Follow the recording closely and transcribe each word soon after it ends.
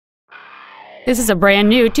This is a brand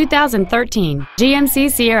new 2013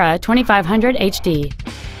 GMC Sierra 2500 HD.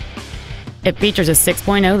 It features a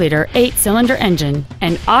 6.0-liter 8-cylinder engine,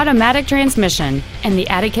 an automatic transmission, and the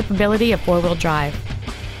added capability of 4-wheel drive.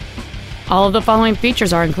 All of the following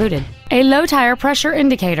features are included: a low tire pressure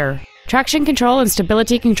indicator, traction control and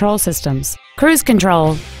stability control systems, cruise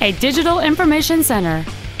control, a digital information center,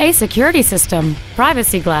 a security system,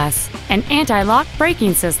 privacy glass, an anti-lock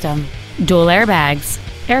braking system, dual airbags,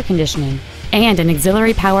 air conditioning, and an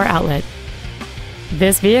auxiliary power outlet.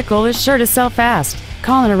 This vehicle is sure to sell fast.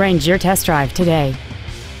 Call and arrange your test drive today.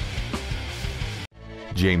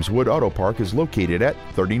 James Wood Auto Park is located at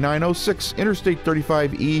 3906 Interstate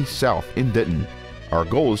 35E South in Denton. Our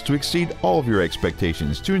goal is to exceed all of your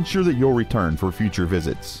expectations to ensure that you'll return for future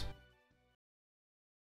visits.